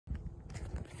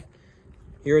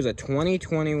Here's a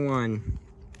 2021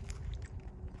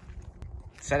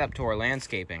 setup tour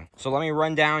landscaping. So let me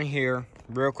run down here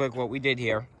real quick what we did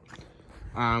here.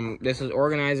 This is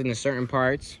organized into certain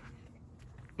parts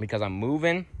because I'm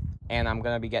moving and I'm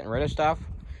gonna be getting rid of stuff.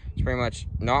 It's pretty much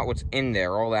not what's in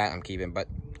there, all that I'm keeping, but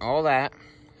all that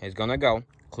is gonna go,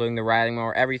 including the riding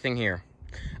mower, everything here.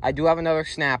 I do have another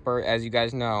snapper, as you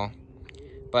guys know,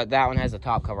 but that one has the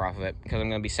top cover off of it because I'm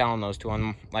gonna be selling those two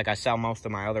on, like I sell most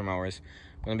of my other mowers.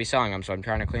 I'm gonna be selling them, so I'm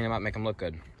trying to clean them up, make them look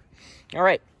good. All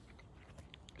right,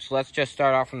 so let's just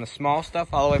start off from the small stuff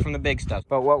all the way from the big stuff.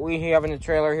 But what we have in the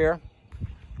trailer here,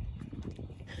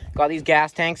 got these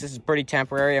gas tanks. This is pretty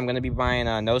temporary. I'm gonna be buying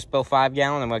a no spill 5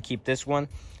 gallon. I'm gonna keep this one.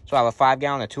 So I have a 5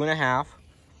 gallon, a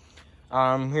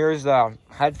 2.5. Here's the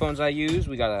headphones I use.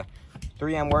 We got a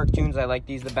 3M Work Tunes. I like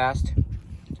these the best.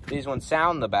 These ones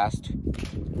sound the best,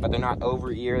 but they're not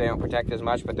over ear. They don't protect as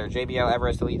much, but they're JBL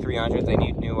Everest Elite 300s. They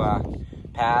need new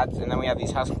pads. And then we have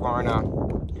these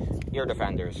Husqvarna ear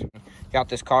defenders. Got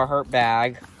this Carhartt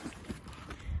bag.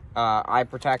 Eye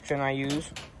protection I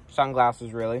use.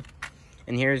 Sunglasses, really.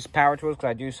 And here's power tools, because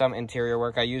I do some interior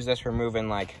work. I use this for moving,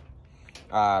 like,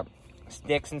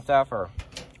 sticks and stuff, or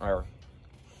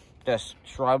just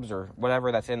shrubs or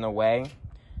whatever that's in the way,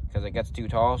 because it gets too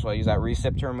tall. So I use that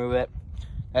recip to remove it.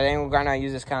 That angle grinder, I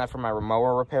use this kind of for my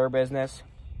mower repair business.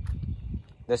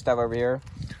 This stuff over here.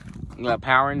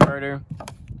 Power inverter,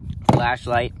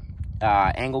 flashlight,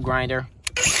 angle grinder,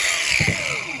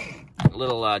 a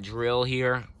little drill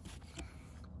here,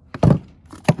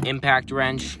 impact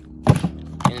wrench,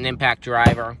 and an impact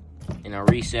driver, and a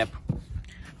recip.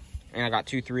 And I got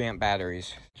 2 3-amp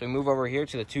batteries. So we move over here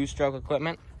to the 2-stroke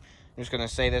equipment. I'm just gonna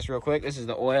say this real quick. This is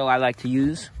the oil I like to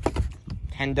use,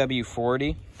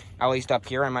 10W40. At least up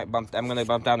here, I'm gonna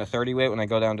bump down to 30 weight when I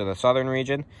go down to the southern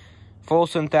region. Full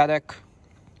synthetic,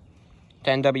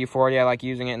 10W40. I like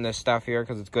using it in this stuff here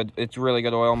because it's good. It's really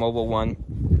good oil, Mobil 1.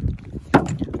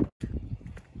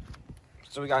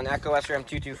 So we got an Echo SRM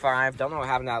 225. Don't know what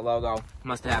happened to that logo.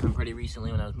 Must have happened pretty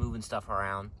recently when I was moving stuff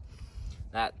around.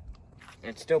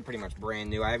 It's still pretty much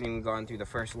brand new. I haven't even gone through the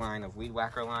first line of Weed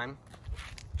Whacker line.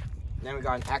 Then we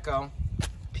got an Echo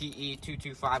PE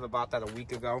 225. I bought that a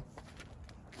week ago.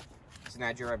 It's an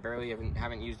Nigeria. I barely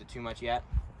haven't used it too much yet.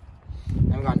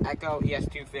 Then we got an Echo ES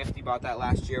 250. Bought that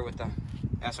last year with the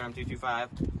SRM 225.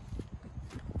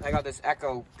 I got this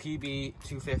Echo PB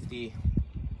 250,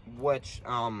 which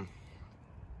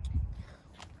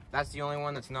that's the only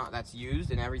one that's used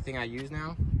in everything I use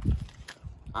now.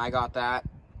 I got that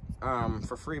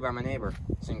for free by my neighbor.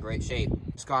 It's in great shape.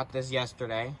 Just got this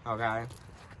yesterday, okay?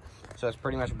 So it's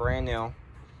pretty much brand new.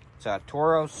 It's a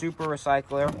Toro Super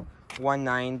Recycler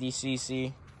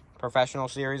 190cc professional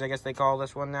series, I guess they call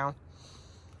this one now.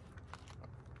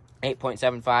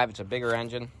 8.75, it's a bigger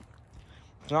engine.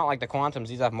 It's not like the Quantums.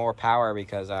 These have more power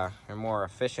because they're more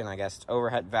efficient, I guess. It's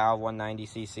overhead valve,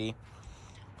 190cc.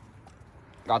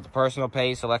 Got the personal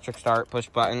pace, electric start, push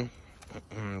button,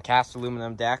 cast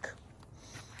aluminum deck.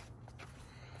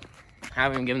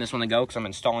 Haven't even given this one a go because I'm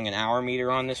installing an hour meter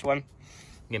on this one.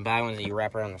 You can buy one that you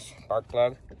wrap around the spark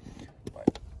plug.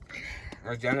 But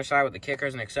there's the underside with the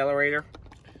kickers and accelerator.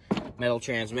 Metal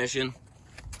transmission.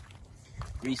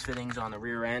 Grease fittings on the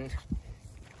rear end.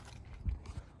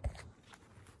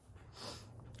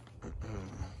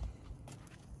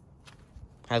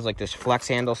 Has like this flex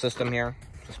handle system here.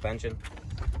 Suspension.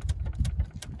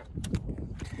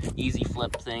 Easy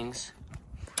flip things.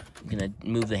 You can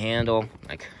move the handle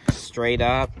like straight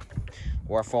up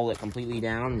or fold it completely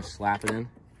down and slap it in.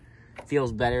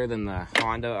 Feels better than the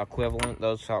Honda equivalent.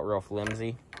 Those felt real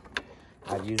flimsy.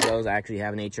 I've used those. I actually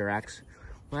have an HRX.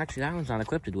 Well, actually, that one's not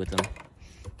equipped with them.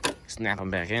 Snap them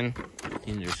back in.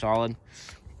 These are solid.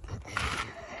 So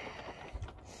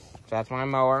that's my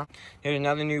mower. Here's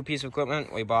another new piece of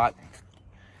equipment we bought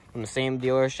from the same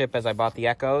dealership as I bought the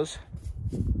Echoes.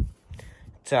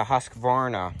 It's a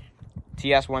Husqvarna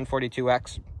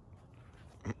TS142X.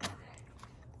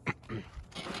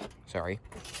 Sorry.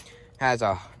 Has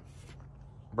a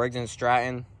Briggs &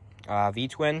 Stratton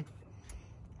V-twin.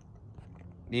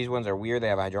 These ones are weird. They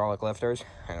have hydraulic lifters.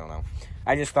 I don't know.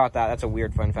 I just thought that's a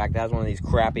weird fun fact. It has one of these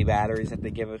crappy batteries that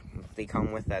they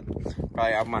come with that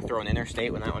probably I'm gonna throw an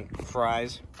interstate when that one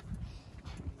fries.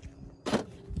 It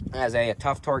has a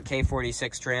Tough Torque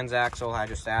K46 transaxle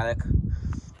hydrostatic.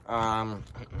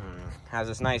 Has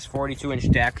this nice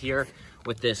 42-inch deck here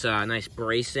with this nice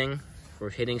bracing for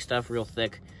hitting stuff, real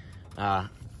thick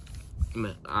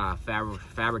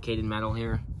fabricated metal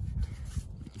here.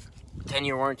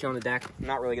 10-year warranty on the deck. I'm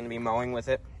not really going to be mowing with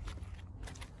it.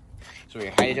 So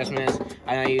your height adjustment is,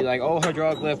 I know you like, oh,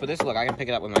 hydraulic lift, but this, look, I can pick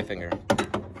it up with my finger.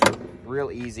 real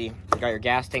easy. You got your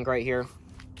gas tank right here.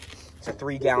 It's a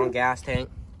 3-gallon gas tank.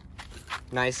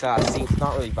 Nice seats.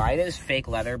 Not really bite. It is fake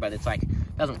leather, but it's like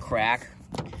doesn't crack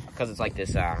because it's like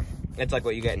this. It's like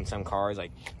what you get in some cars,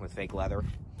 like with fake leather.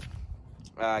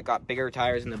 Got bigger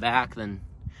tires in the back than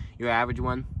your average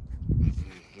one.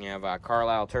 You have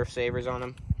Carlisle Turf Savers on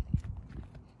them.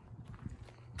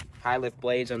 High lift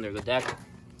blades under the deck.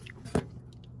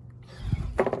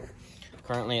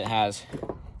 Currently it has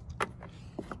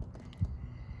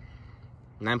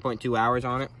 9.2 hours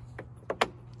on it.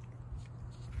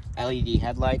 LED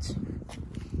headlights.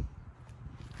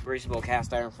 Greasable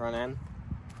cast iron front end.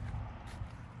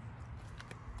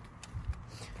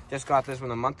 Just got this one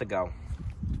a month ago.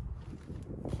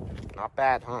 Not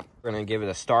bad, huh? We're gonna give it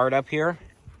a start up here.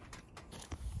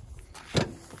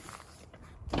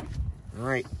 All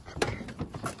right,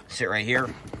 sit right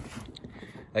here.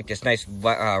 Like this nice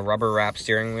rubber wrap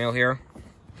steering wheel here.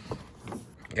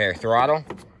 Okay, your throttle.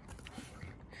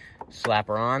 Slap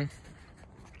her on.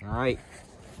 All right.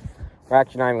 We're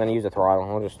actually not even gonna use the throttle.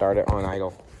 We'll just start it on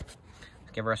idle.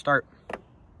 Let's give her a start.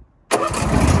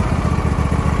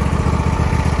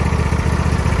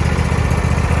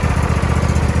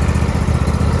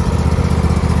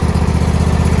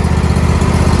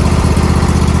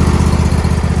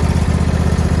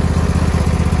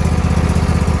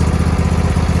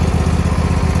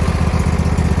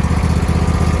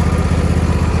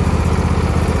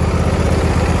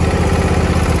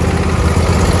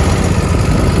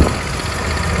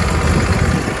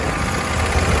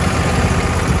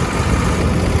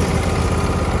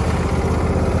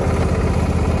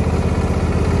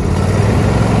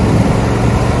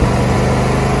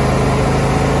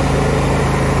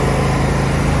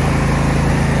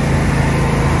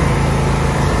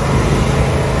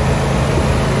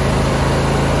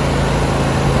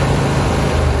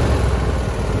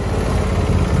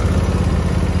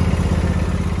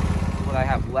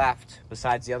 Left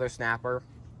besides the other snapper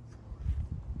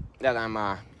that I'm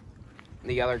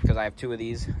because I have 2 of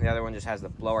these. The other one just has the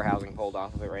blower housing pulled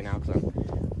off of it right now because I'm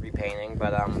repainting.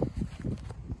 But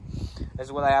this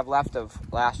is what I have left of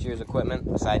last year's equipment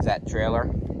besides that trailer.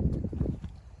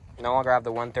 No longer have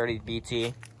the 130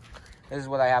 BT. This is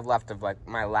what I have left of like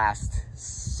my last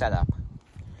setup.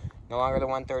 No longer the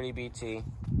 130 BT.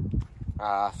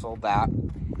 Sold that.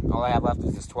 All I have left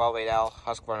is this 12.8L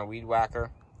Husqvarna Weed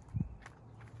Whacker.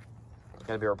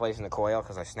 Gonna be replacing the coil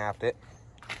because I snapped it.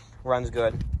 Runs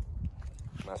good.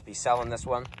 Must be selling this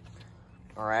one.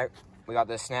 All right, we got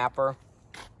this snapper.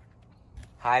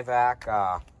 High vac,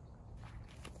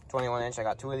 21 inch. I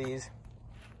got 2 of these.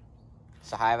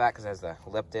 It's a high vac because it has the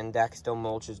lipped in deck. Still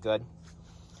mulches good.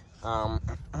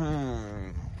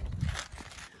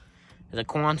 It's a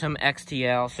Quantum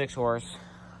XTL 6 horse.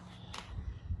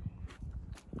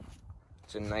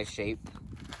 It's in nice shape.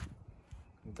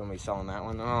 I'm gonna be selling that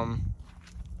one.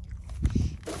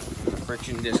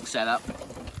 Friction disc setup.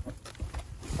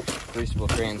 Greasable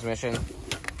transmission.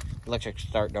 Electric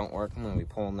start don't work. I'm gonna be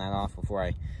pulling that off before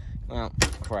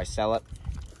I sell it.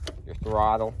 Your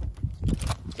throttle.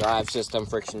 Drive system,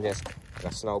 friction disc. Like a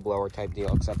snowblower type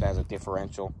deal, except it has a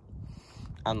differential.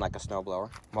 Unlike a snowblower.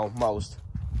 Well, most.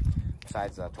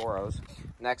 Besides the Toros.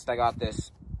 Next I got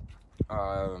this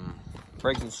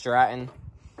Briggs & Stratton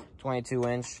 22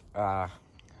 inch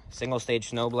single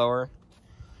stage snowblower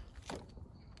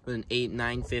with an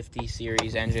 8950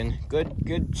 series engine. Good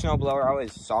snowblower,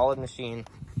 always solid machine,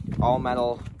 all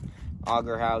metal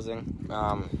auger housing.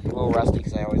 A little rusty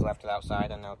because I always left it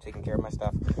outside. I'm now taking care of my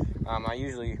stuff. I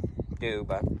usually do,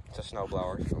 but it's a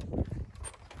snowblower, so.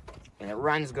 And it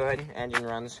runs good, engine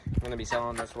runs. I'm gonna be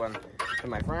selling this one to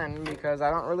my friend because I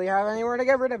don't really have anywhere to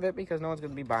get rid of it because no one's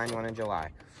gonna be buying one in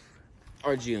July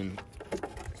or June.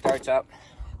 Starts up.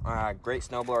 Great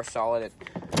snowblower, solid.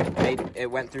 It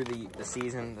went through the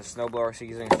season, the snowblower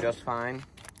season is just fine.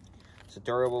 It's a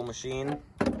durable machine.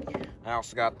 I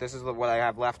also got, this is what I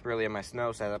have left really in my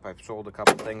snow setup. I've sold a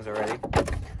couple things already.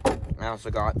 I also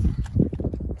got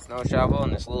a snow shovel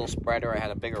and this little spreader. I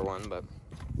had a bigger one, but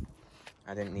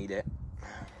I didn't need it.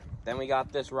 Then we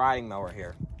got this riding mower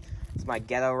here. It's my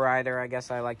ghetto rider, I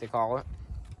guess I like to call it.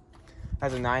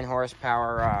 Has a 9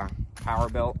 horsepower power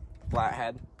built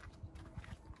flathead.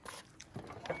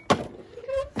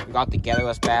 Got the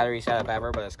ghettoest battery setup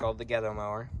ever, but it's called the ghetto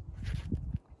mower.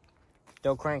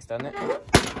 Still cranks, doesn't it?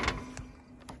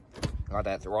 Got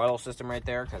that throttle system right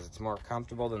there because it's more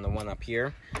comfortable than the one up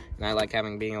here. And I like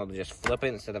being able to just flip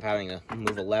it instead of having to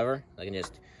move a lever. I can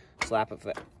just slap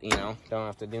it, you know, don't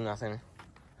have to do nothing.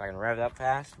 If I can rev it up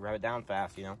fast, rev it down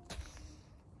fast, you know.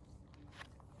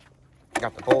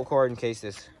 Got the pull cord in case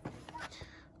this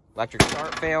electric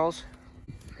start fails.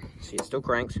 See, it still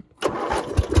cranks. It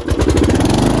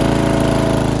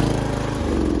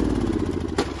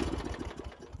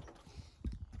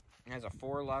has a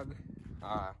 4-lug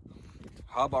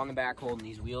hub on the back holding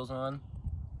these wheels on.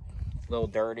 A little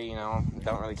dirty, you know.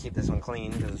 Don't really keep this one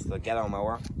clean because it's the ghetto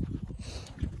mower.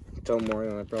 So more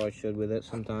than I probably should with it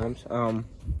sometimes.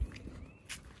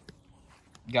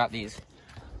 Got these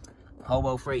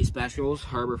Hobo Freight Specials,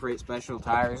 Harbor Freight Special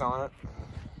tires on it.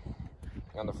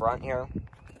 On the front here.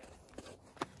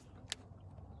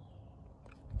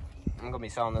 I'm going to be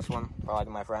selling this one probably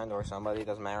to my friend or somebody.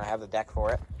 Doesn't matter. I have the deck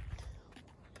for it.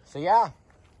 So yeah,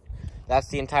 that's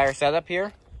the entire setup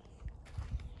here.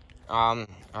 I'll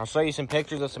show you some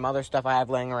pictures of some other stuff I have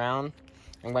laying around.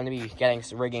 I'm going to be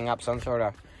rigging up some sort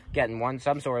of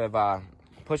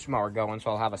push mower going, so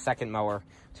I'll have a second mower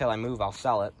till I move. I'll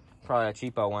sell it, probably a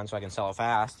cheapo one, so I can sell it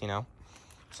fast. You know,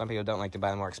 some people don't like to buy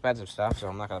the more expensive stuff, so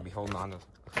I'm not going to be holding on to,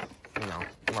 you know,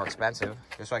 more expensive,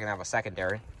 just so I can have a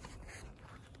secondary.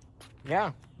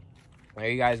 Yeah, there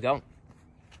you guys go.